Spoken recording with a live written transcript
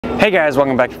Hey guys,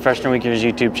 welcome back to Freshman Weekend's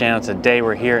YouTube channel. Today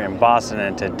we're here in Boston,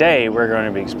 and today we're going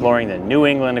to be exploring the New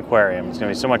England Aquarium. It's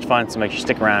going to be so much fun, so make sure you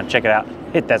stick around, check it out,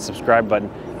 hit that subscribe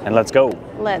button, and let's go.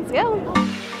 Let's go.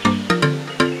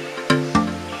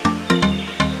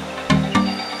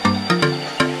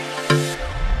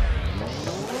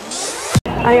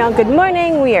 Hi y'all, good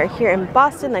morning. We are here in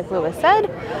Boston, like Lewis said.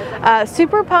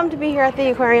 Super pumped to be here at the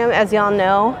aquarium. As y'all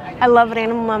know, I love an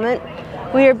animal moment.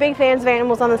 We are big fans of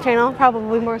animals on this channel,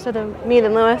 probably more so than me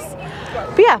than Lewis.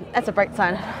 But yeah, that's a bright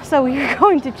sign. So we are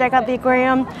going to check out the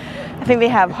aquarium. I think they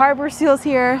have harbor seals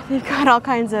here. They've got all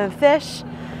kinds of fish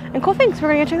and cool things. We're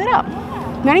gonna go check that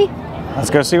out. Ready? Let's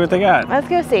go see what they got. Let's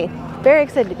go see. Very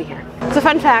excited to be here. So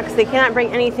fun facts, they cannot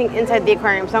bring anything inside the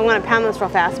aquarium, so I'm gonna pound this real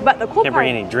fast. But the cool Can't bring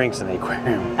any drinks in the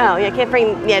aquarium. Oh yeah, can't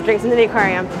bring drinks into the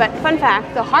aquarium. But fun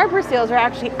fact, the harbor seals are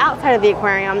actually outside of the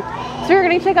aquarium. So we're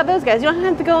gonna check out those guys. You don't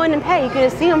have to go in and pay, you can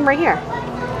just see them right here.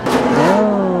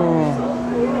 Oh.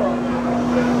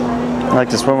 I like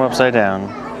to swim upside down.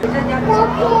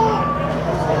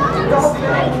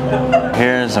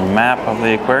 Here's a map of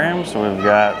the aquarium. So we've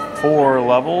got 4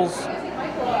 levels.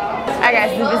 Alright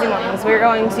guys, it's a busy morning, so we're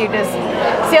going to just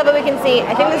see all that we can see.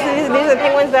 I think these are the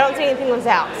penguins, but I don't see any penguins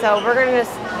out. So we're gonna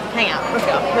just hang out. Let's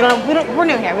go. We're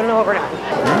new here, we don't know what we're doing.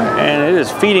 And it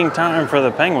is feeding time for the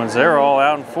penguins. They're all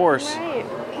out in force. Right.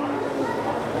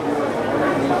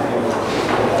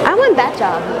 I want that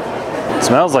job. It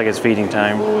smells like it's feeding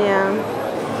time. Yeah.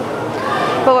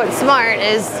 But what's smart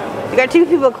is you got 2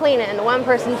 people cleaning and 1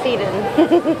 person feeding.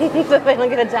 So they don't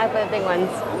get attacked by the penguins.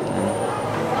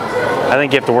 I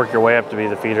think you have to work your way up to be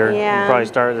the feeder. Yeah. You probably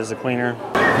start as a cleaner.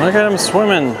 Look at him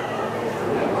swimming.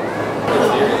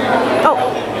 Oh,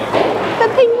 the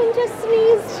penguin just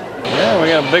sneezed. Yeah, we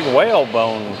got a big whale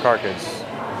bone carcass.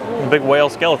 A big whale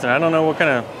skeleton. I don't know what kind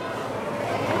of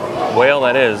whale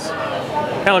that is.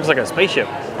 Kind of looks like a spaceship.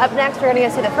 Up next, we're gonna go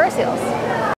see the fur seals.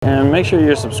 And make sure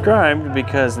you're subscribed,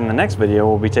 because in the next video,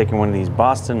 we'll be taking one of these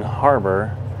Boston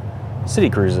Harbor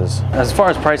city cruises. As far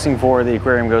as pricing for the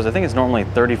aquarium goes, I think it's normally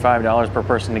 $35 per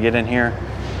person to get in here.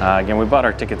 Again, we bought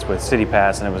our tickets with City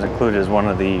Pass, and it was included as one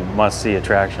of the must-see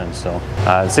attractions. So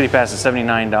the City Pass is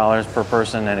 $79 per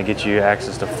person, and it gets you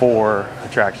access to 4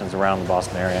 attractions around the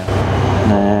Boston area.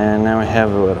 And now we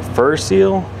have a fur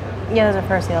seal. Yeah, those are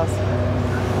fur seals.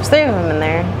 There's 3 of them in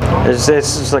there. It's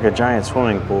just like a giant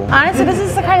swimming pool. Honestly, this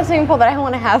is the kind of swimming pool that I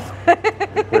want to have.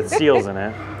 With seals in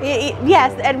it.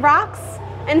 Yes, and rocks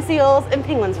and seals and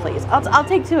penguins, please. I'll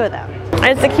take 2 of them. And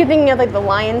it's the cute thing, you have like the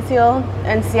lion seal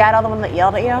in Seattle, the one that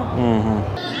yelled at you. Mm-hmm.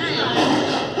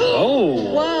 Oh!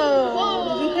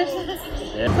 Whoa!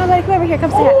 Yeah. Come on, buddy, come over here,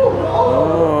 come see it.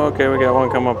 Oh, okay, we got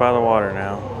one come up out of the water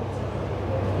now.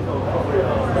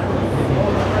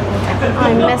 Oh,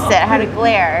 I missed it. I had a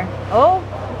glare. Oh,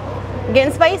 we're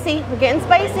getting spicy. We're getting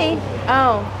spicy.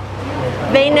 Oh,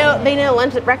 they know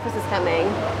lunch at breakfast is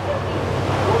coming.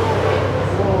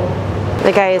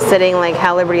 The guy is sitting like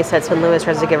how Liberty sits when Lewis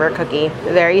tries to give her a cookie.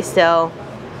 Very still,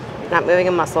 not moving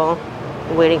a muscle,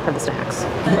 waiting for the snacks.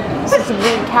 This is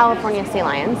the California sea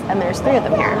lions, and there's 3 of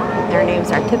them here. Their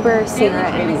names are Tipper, Sierra,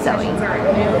 and Zoe.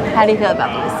 How do you feel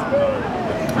about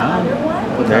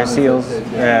these? They're seals.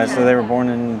 Yeah, so they were born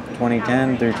in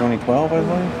 2010 through 2012, I believe.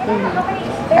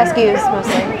 Mm-hmm. Rescues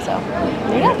mostly, so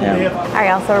there you go. Yeah. All right,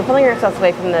 y'all, so we're pulling ourselves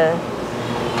away from the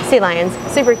sea lions.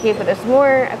 Super cute, but there's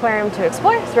more aquarium to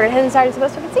explore, so we're gonna head inside and see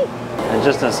what we can see. And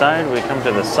just inside, we come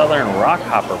to the southern rock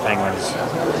hopper penguins.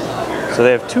 So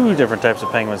they have 2 different types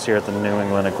of penguins here at the New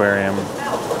England Aquarium.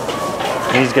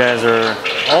 These guys are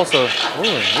also, ooh,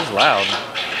 this is loud.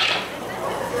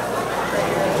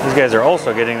 These guys are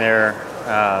also getting their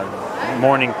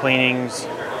morning cleanings,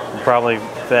 probably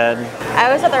fed. I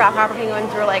always thought the rock hopper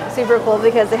penguins were like super cool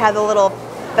because they have the little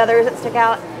feathers that stick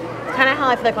out. It's kind of how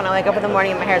I feel like when I wake up in the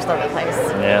morning and my hair's all over the place.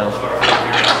 Yeah.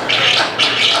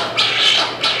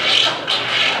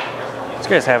 This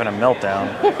guy's having a meltdown.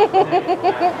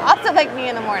 Also like me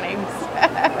in the mornings.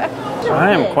 So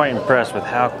I am quite impressed with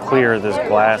how clear this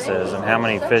glass is and how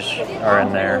many fish are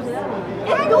in there.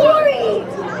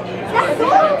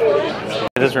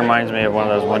 This reminds me of one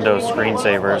of those Windows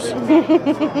screensavers.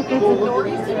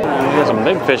 There's some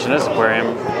big fish in this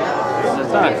aquarium.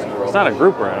 It's not a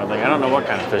grouper, I don't think. I don't know what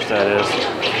kind of fish that is.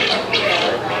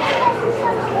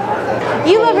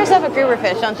 You love yourself a grouper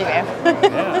fish, don't you, babe?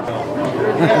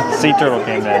 Yeah. Sea turtle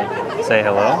came to say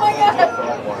hello.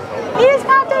 He just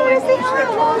popped over to say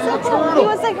hello. That was so cool. He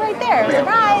was like right there.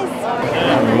 Surprise!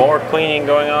 And more cleaning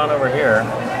going on over here.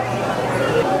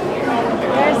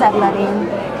 There's that buddy.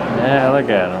 Yeah, look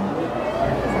at him.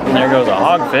 And there goes a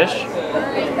hogfish.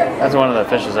 That's one of the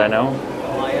fishes I know.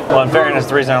 Well, in fairness,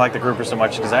 the reason I like the grouper so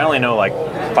much is because I only know like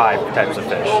 5 types of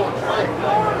fish.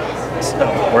 So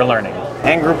we're learning.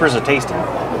 And groupers are tasty.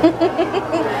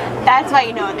 That's why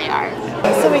you know what they are.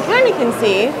 So we kind of can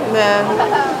see the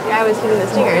guy was feeding the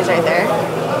stingers right there.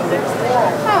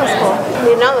 That was cool. We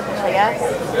didn't know the fish, I guess.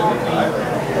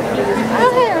 Oh,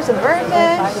 hey, there's a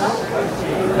birdfish.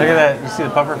 Look at that. You see the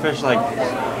pufferfish like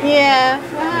Yeah.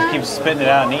 he keeps spitting it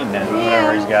out and eating it,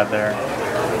 whatever he's got there.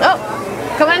 Oh,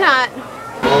 come on, hot.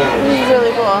 This is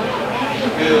really cool.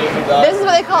 This is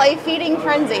what they call a feeding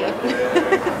frenzy.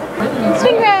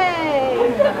 Stingray!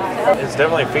 It's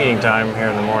definitely feeding time here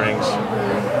in the mornings.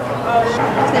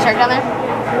 Is the shark down there?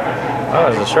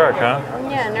 Oh, there's a shark, huh?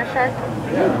 Yeah, Nerf shark.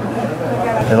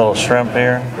 The little shrimp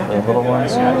here, the little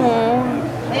ones.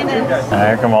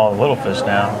 Here come all the little fish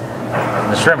now.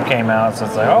 The shrimp came out, so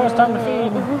it's like, oh, it's time to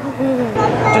feed.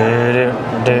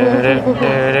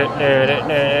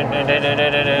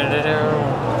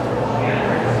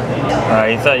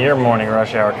 You thought your morning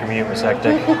rush hour commute was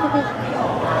hectic.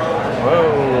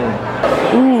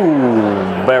 Whoa.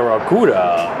 Ooh,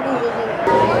 barracuda.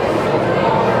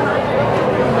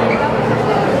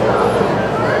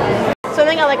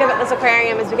 Something I like about this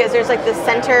aquarium is because there's like this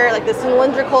center, like this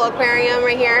cylindrical aquarium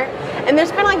right here. And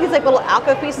there's kind of like these like little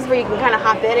alcove pieces where you can kind of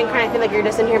hop in and kind of feel like you're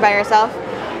just in here by yourself.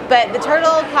 But the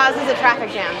turtle causes a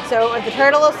traffic jam. So if the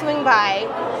turtle is swimming by,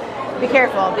 be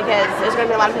careful because there's going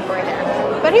to be a lot of people right there.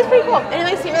 But he's pretty cool. And he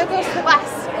likes to get really close to the glass.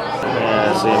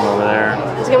 Yeah, I see him over there.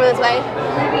 He's going this way?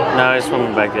 No, he's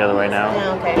swimming back the other way now.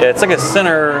 Oh, okay. Yeah, it's like a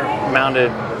center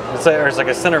mounted, it's like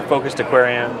a center focused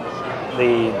aquarium.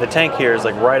 The tank here is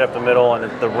like right up the middle, and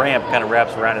the ramp kind of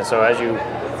wraps around it. So as you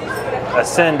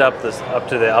ascend up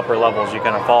to the upper levels, you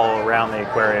kind of follow around the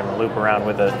aquarium and loop around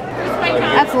with it.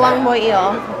 That's a long boy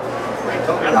eel.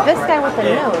 This guy with the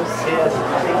nose.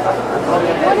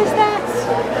 What is that?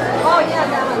 Oh yeah,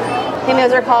 that one. I think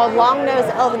those are called long-nosed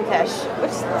elvenfish,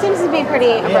 which seems to be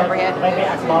pretty appropriate.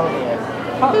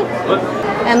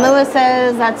 And Lewis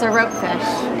says that's a rope fish,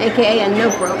 aka a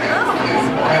nope rope. I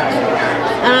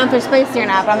don't know if they're spaced or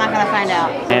not, but I'm not going to find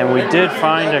out. And we did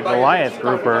find a Goliath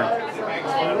grouper.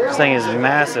 This thing is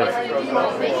massive.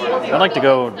 I'd like to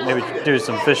go maybe do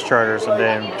some fish charter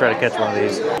someday and try to catch one of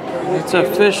these. It's a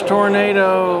fish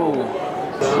tornado.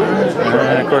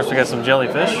 And of course we got some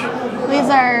jellyfish. These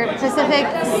are Pacific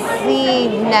sea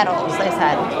nettles, they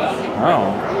said.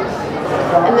 Oh.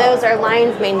 And those are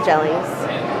lion's mane jellies.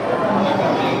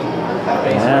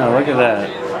 Yeah, look at that.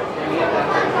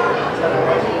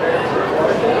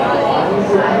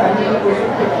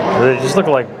 They just look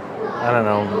like, I don't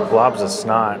know, blobs of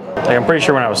snot. Like, I'm pretty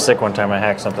sure when I was sick one time I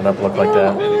hacked something up that looked like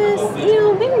that. You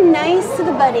know, be nice to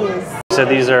the buddies. So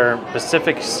these are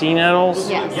Pacific sea nettles?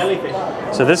 Yes.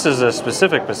 So this is a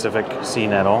specific sea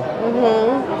nettle.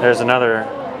 Mm-hmm. There's another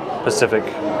Pacific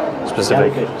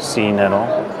sea nettle.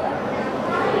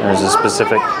 There's a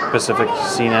specific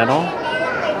sea nettle.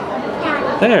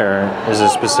 There is a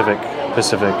specific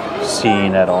sea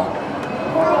nettle.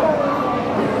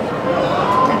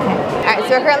 Alright, so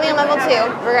we're currently on level 2.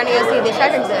 We're going to go see the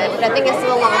shark exhibit, which I think is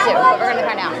still on level 2, but we're going to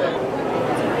find out.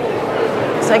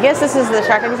 So I guess this is the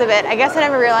shark exhibit. I guess I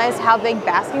never realized how big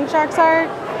basking sharks are.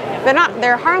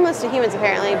 They're harmless to humans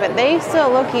apparently, but they still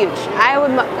look huge. I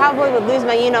probably would lose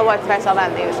my you-know-what if I saw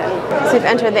that in the ocean. So we've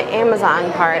entered the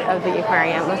Amazon part of the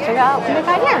aquarium. Let's check out what we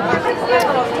got here.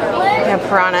 We have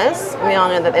piranhas. We all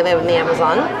know that they live in the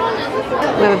Amazon.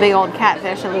 We have a big old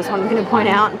catfish, at least one I'm going to point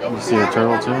out. You see a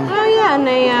turtle too? Oh yeah, and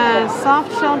a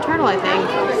soft-shelled turtle, I think.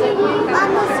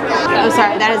 Oh,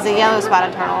 sorry, that is a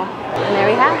yellow-spotted turtle. And there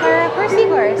we have our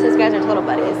seahorse. These guys are total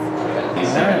buddies.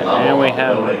 And we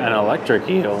have an electric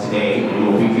eel.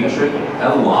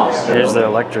 Here's the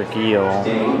electric eel.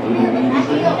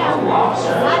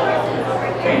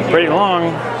 Pretty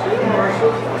long.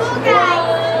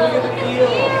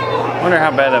 Wonder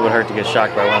how bad that would hurt to get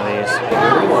shocked by one of these.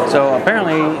 So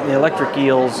apparently the electric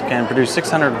eels can produce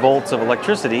 600 volts of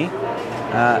electricity,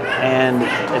 and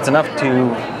it's enough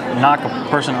to knock a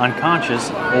person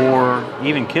unconscious or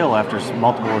even kill after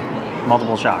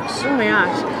multiple shocks. Oh my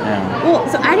gosh. Yeah. Well,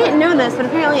 so I didn't know this, but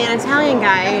apparently an Italian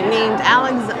guy named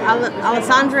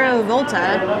Alessandro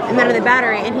Volta invented the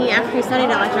battery, and he actually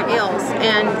studied electric eels,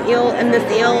 and this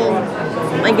eel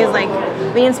is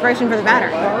the inspiration for the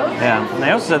battery. Yeah, and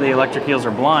they also said the electric eels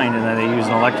are blind and that they use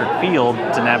an electric field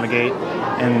to navigate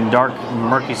in dark,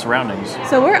 murky surroundings.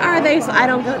 So where are they so I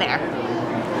don't go there?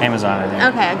 Amazon, I think.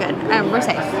 Okay, good. We're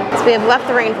safe. So we have left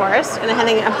the rainforest and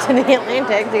heading up to the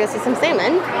Atlantic to go see some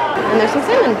salmon. And there's some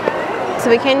salmon. So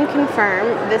we can confirm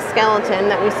this skeleton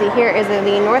that we see here is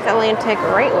the North Atlantic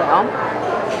right whale.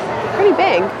 Pretty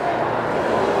big.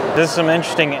 This is some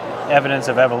interesting evidence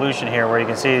of evolution here, where you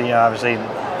can see, you know, obviously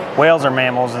whales are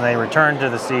mammals and they return to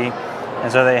the sea,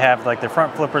 and so they have like their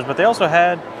front flippers, but they also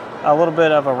had a little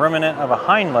bit of a remnant of a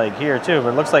hind leg here too. But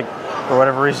it looks like, for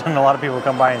whatever reason, a lot of people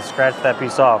come by and scratch that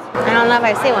piece off. I don't know if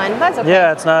I see one, but that's okay.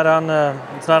 Yeah, it's not on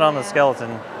the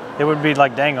skeleton. It would be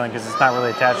like dangling because it's not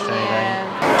really attached to anything.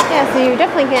 Yeah, so you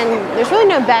definitely can. There's really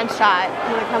no bad shot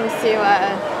when it comes to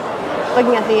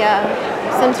looking at the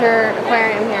center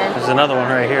aquarium here. There's another one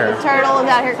right here. The turtle is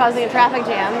out here causing a traffic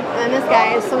jam, and then this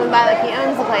guy is swimming by like he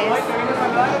owns the place.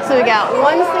 So we got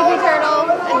one sleepy turtle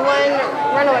and one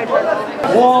runaway turtle.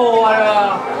 Whoa!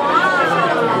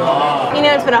 You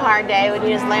know it's been a hard day when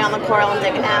you just lay on the coral and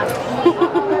take a nap.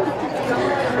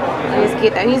 He's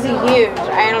cute though. He's huge.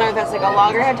 I don't know if that's like a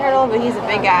loggerhead turtle, but he's a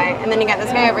big guy. And then you got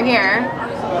this guy over here.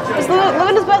 Just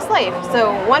living his best life.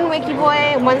 So one wakey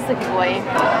boy, one sleepy boy.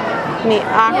 And the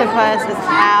octopus is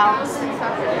out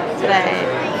today.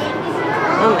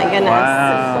 Oh my goodness.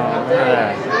 Wow, look at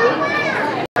that.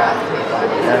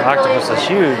 That octopus is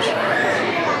huge.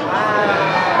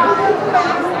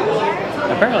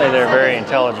 Apparently they're very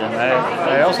intelligent.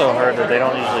 I also heard that they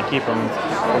don't usually keep them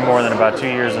for more than about 2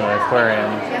 years in an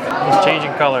aquarium. He's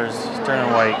changing colors. He's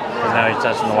turning white because now he's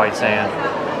touching the white sand.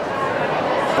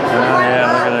 Oh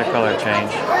yeah, look at that color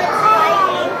change.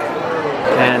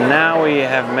 And now we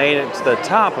have made it to the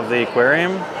top of the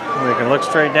aquarium. We can look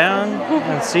straight down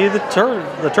and see the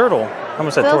turtle. I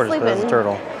almost said tortoise, but that's a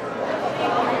turtle.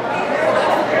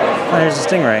 Oh, here's a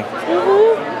stingray.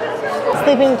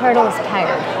 Sleeping turtle is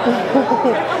tired.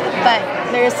 But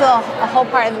there's still a whole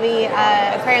part of the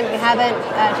aquarium that we haven't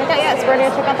checked out yet, so we're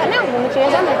going to check out that now. We'll let you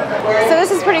guys on there. So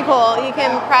this is pretty cool. You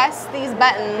can press these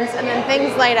buttons and then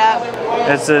things light up.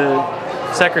 It's a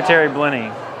secretary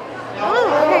blenny. Oh,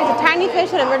 okay. It's a tiny fish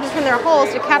that emerges from their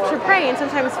holes to capture prey and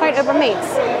sometimes fight over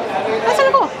mates. That's kind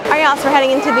of cool. All right, y'all, so we're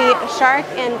heading into the shark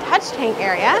and touch tank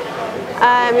area.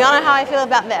 Y'all know how I feel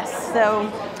about this, so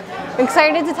I'm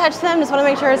excited to touch them. Just want to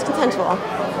make sure it's consensual.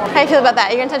 How do you feel about that?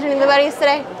 You gonna touch any of the buddies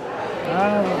today?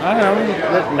 I don't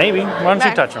know, maybe. Why don't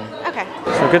you touch them? Okay.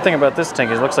 So the good thing about this tank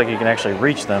is it looks like you can actually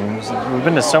reach them. We've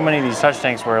been to so many of these touch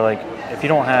tanks where, like, if you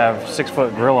don't have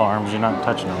 6-foot gorilla arms, you're not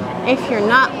touching them. If you're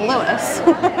not Lois.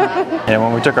 Yeah,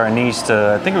 when we took our niece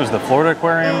to, I think it was the Florida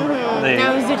Aquarium. No,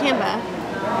 it was Zoo Tampa.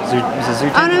 Is it Zoo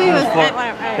Oh, no, maybe it was Florida.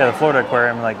 Yeah, the Florida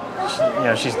Aquarium, like, you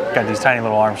know, she's got these tiny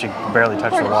little arms. She can barely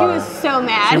touch the water. She was so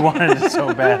mad. She wanted it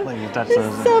so badly to touch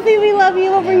those. Sophie, we love you.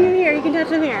 We'll bring you here. You can touch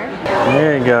them here.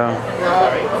 There you go.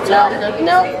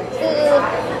 No.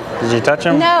 Did you touch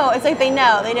them? No, it's like they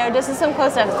know. They know just as some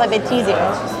close up. It's like they tease you.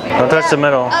 Don't touch the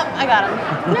middle. Oh, I got him.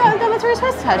 No, that's where you're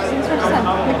supposed to touch. That's where it's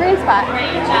the green spot.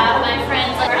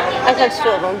 I touched 2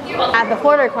 of them. At the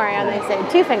Florida Aquarium, they say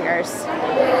 2 fingers.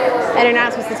 And you're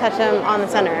not supposed to touch them on the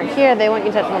center. Here, they want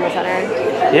you to touch them on the center.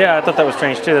 Yeah, I thought that was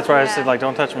strange too. That's why I said, like,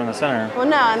 don't touch them in the center. Well,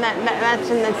 no, and that's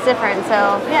different.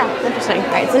 So, yeah, interesting.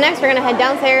 All right, so next we're going to head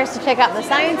downstairs to check out the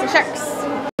science of sharks.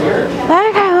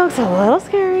 That guy looks a little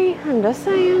scary. I'm just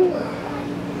saying.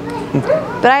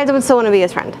 But I would still want to be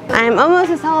his friend. I'm almost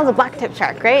as tall as a black-tip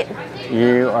shark, right?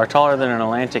 You are taller than an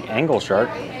Atlantic angle shark.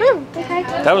 Oh, okay.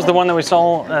 That was the one that we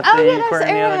saw at the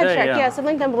aquarium the other day. Shark. Yeah, so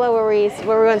link down below where we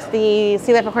went to the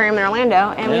Sea Life Aquarium in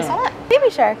Orlando, and we saw that baby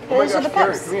shark. Those are the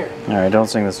pups. All right, don't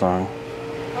sing the song.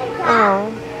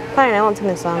 Oh, fine, I won't sing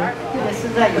this song.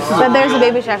 But there's a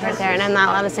baby shark right there, and I'm not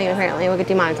allowed to sing it apparently. We'll get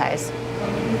demonetized.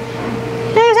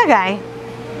 There's that guy.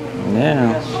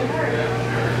 Yeah.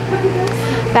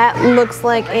 That looks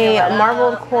like a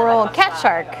marbled coral cat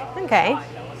shark. Okay.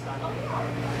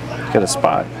 Got a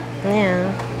spot.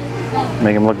 Yeah.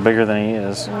 Make him look bigger than he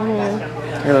is. Look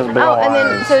at those big Oh, and eyes.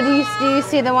 then so do you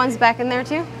see the ones back in there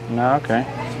too? No, okay.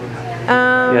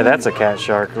 Yeah, that's a cat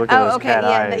shark. Look at those cat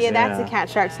eyes. Yeah, that's a cat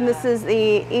shark. So this is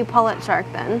the epaulet shark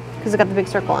then, because it's got the big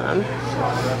circle in them.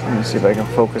 Let me see if I can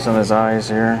focus on his eyes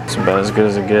here. It's about as good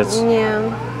as it gets. Yeah.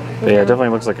 But yeah, it definitely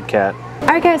looks like a cat. All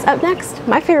right, guys. Up next,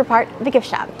 my favorite part, the gift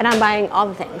shop, and I'm buying all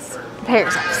the things. Prepare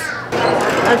yourselves.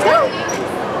 Let's go.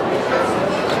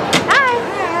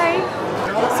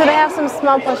 Hi. So they have some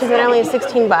small plushies that are only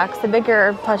 16 bucks. The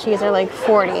bigger plushies are like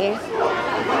 40.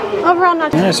 Overall,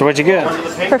 not too bad. Yeah, so what'd you get?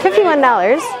 For $51,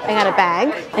 I got a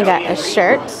bag. I got a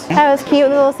shirt. That was cute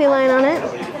with a little sea lion on it.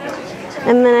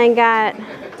 And then I got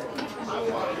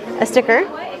a sticker.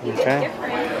 Okay.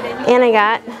 And I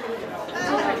got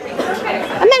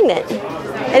a magnet.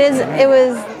 It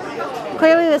was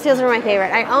clearly the seals were my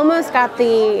favorite. I almost got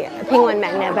the penguin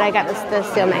magnet, but I got the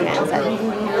seal magnet instead.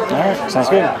 All right, sounds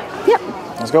good. Yep.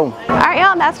 Let's go. All right,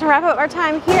 y'all, that's to wrap up our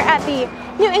time here at the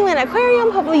New England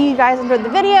Aquarium. Hopefully you guys enjoyed the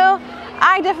video.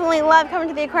 I definitely love coming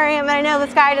to the aquarium, and I know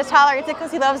this guy just tolerates it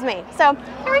because he loves me. So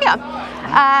here we go.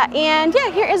 And yeah,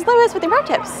 here is Lewis with the pro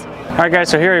tips. All right, guys,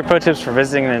 so here are your pro tips for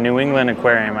visiting the New England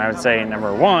Aquarium. I would say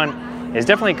number one is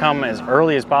definitely come as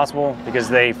early as possible because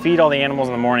they feed all the animals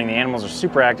in the morning. The animals are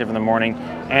super active in the morning,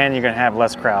 and you're gonna have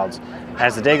less crowds.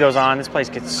 As the day goes on, this place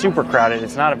gets super crowded.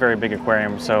 It's not a very big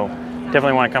aquarium, so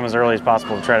definitely want to come as early as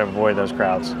possible to try to avoid those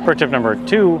crowds. Pro tip number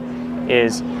two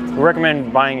is we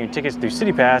recommend buying your tickets through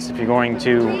City Pass if you're going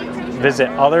to visit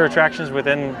other attractions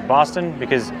within Boston,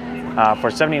 because for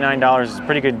 $79 is a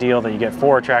pretty good deal that you get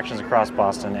 4 attractions across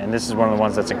Boston, and this is one of the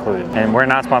ones that's included. And we're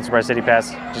not sponsored by City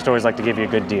Pass, just always like to give you a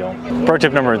good deal. Pro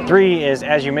tip number 3 is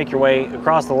as you make your way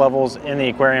across the levels in the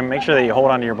aquarium, make sure that you hold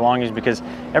on to your belongings because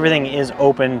everything is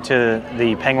open to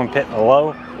the penguin pit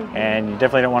below, and you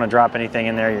definitely don't want to drop anything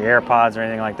in there, your AirPods or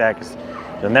anything like that, because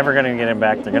you're never going to get them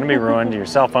back. They're going to be ruined, your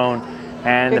cell phone.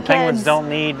 And the penguins don't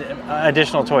need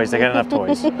additional toys. They got enough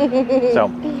toys.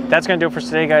 So that's going to do it for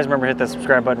today, guys. Remember, hit that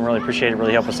subscribe button. Really appreciate it.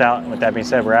 Really help us out. And with that being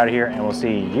said, we're out of here, and we'll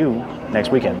see you next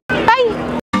weekend. Bye.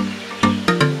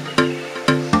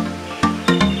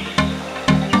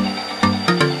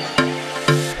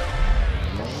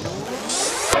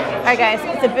 All right, guys.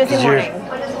 It's a busy morning. I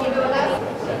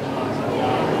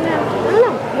don't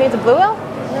know. Maybe it's a blue whale?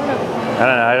 I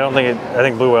don't know. I don't think it. I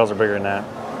think blue whales are bigger than that.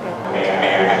 May I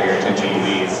have your attention,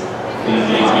 please?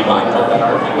 Please be mindful that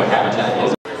our penguin habitat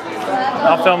is.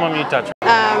 I'll film them, you touch them.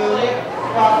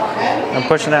 I'm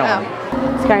pushing that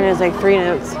one. This guy knows like 3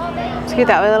 notes. Scoot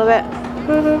that way a little bit.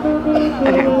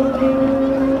 Okay.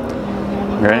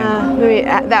 Ready? Maybe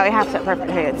that way, half step, perfect.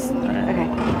 Okay, okay.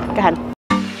 Go ahead.